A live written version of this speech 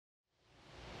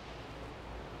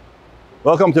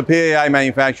Welcome to PAI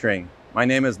Manufacturing. My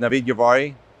name is Navid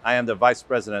Yavari. I am the Vice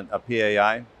President of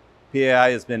PAI. PAI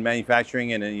has been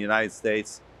manufacturing in the United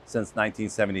States since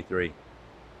 1973.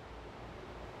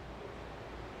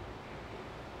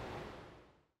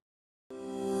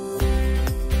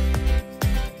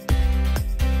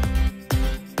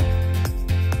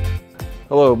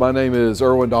 Hello, my name is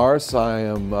Erwin Dars. I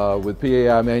am with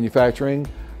PAI Manufacturing.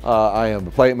 I am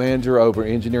the plant manager over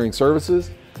engineering services.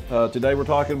 Today we're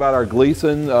talking about our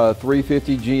Gleason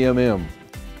 350 GMM.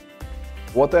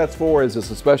 What that's for is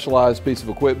it's a specialized piece of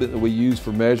equipment that we use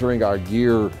for measuring our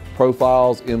gear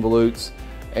profiles, involutes,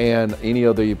 and any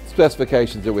of the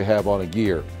specifications that we have on a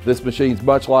gear. This machine is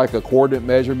much like a coordinate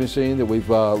measure machine that we've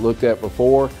looked at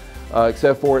before,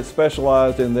 except for it's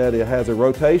specialized in that it has a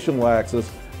rotational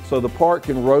axis so the part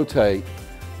can rotate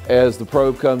as the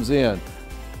probe comes in.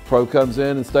 Probe comes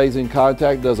in and stays in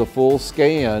contact, does a full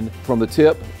scan from the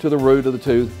tip to the root of the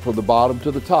tooth, from the bottom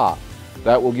to the top.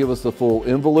 That will give us the full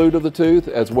involute of the tooth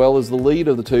as well as the lead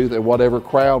of the tooth and whatever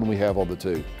crown we have on the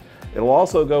tooth. It'll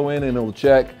also go in and it'll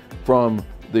check from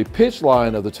the pitch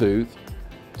line of the tooth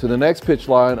to the next pitch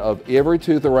line of every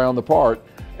tooth around the part,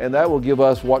 and that will give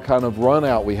us what kind of run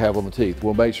out we have on the teeth.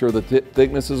 We'll make sure the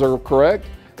thicknesses are correct,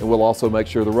 and we'll also make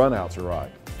sure the runouts are right.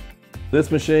 This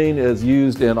machine is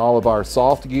used in all of our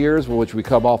soft gears, which we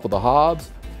come off of the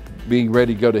hobs, being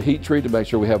ready to go to heat treat to make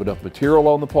sure we have enough material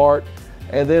on the part.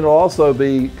 And then it'll also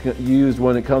be used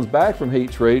when it comes back from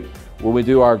heat treat. When we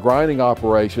do our grinding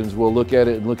operations, we'll look at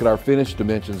it and look at our finish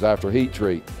dimensions after heat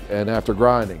treat and after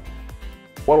grinding.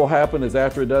 What will happen is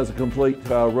after it does a complete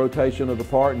rotation of the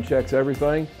part and checks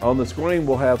everything, on the screen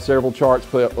we'll have several charts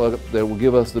put up that will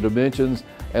give us the dimensions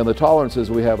and the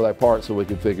tolerances we have of that part so we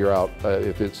can figure out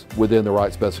if it's within the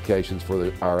right specifications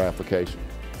for our application.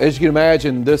 As you can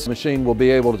imagine, this machine will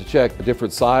be able to check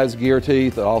different size gear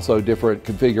teeth and also different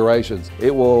configurations.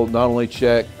 It will not only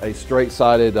check a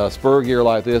straight-sided spur gear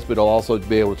like this, but it'll also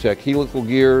be able to check helical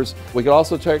gears. We can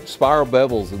also check spiral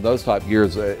bevels and those type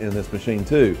gears in this machine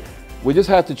too. We just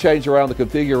have to change around the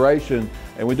configuration,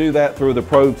 and we do that through the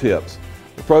probe tips.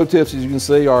 The probe tips, as you can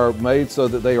see, are made so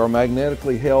that they are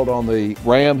magnetically held on the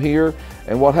ram here,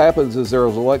 and what happens is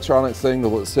there's an electronic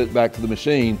signal that's sent back to the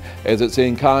machine as it's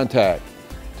in contact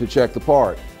to check the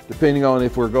part. Depending on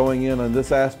if we're going in on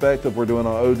this aspect, if we're doing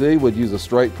an OD, we'd use a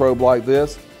straight probe like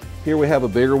this. Here we have a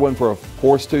bigger one for a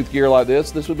horse tooth gear like this.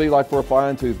 This would be like for a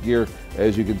fine tooth gear,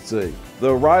 as you can see.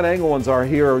 The right angle ones are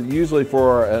here usually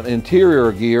for an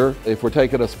interior gear, if we're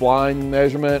taking a spline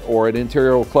measurement or an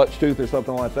interior clutch tooth or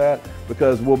something like that,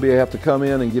 because we'll have to come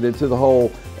in and get into the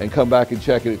hole and come back and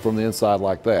check it from the inside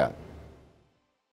like that.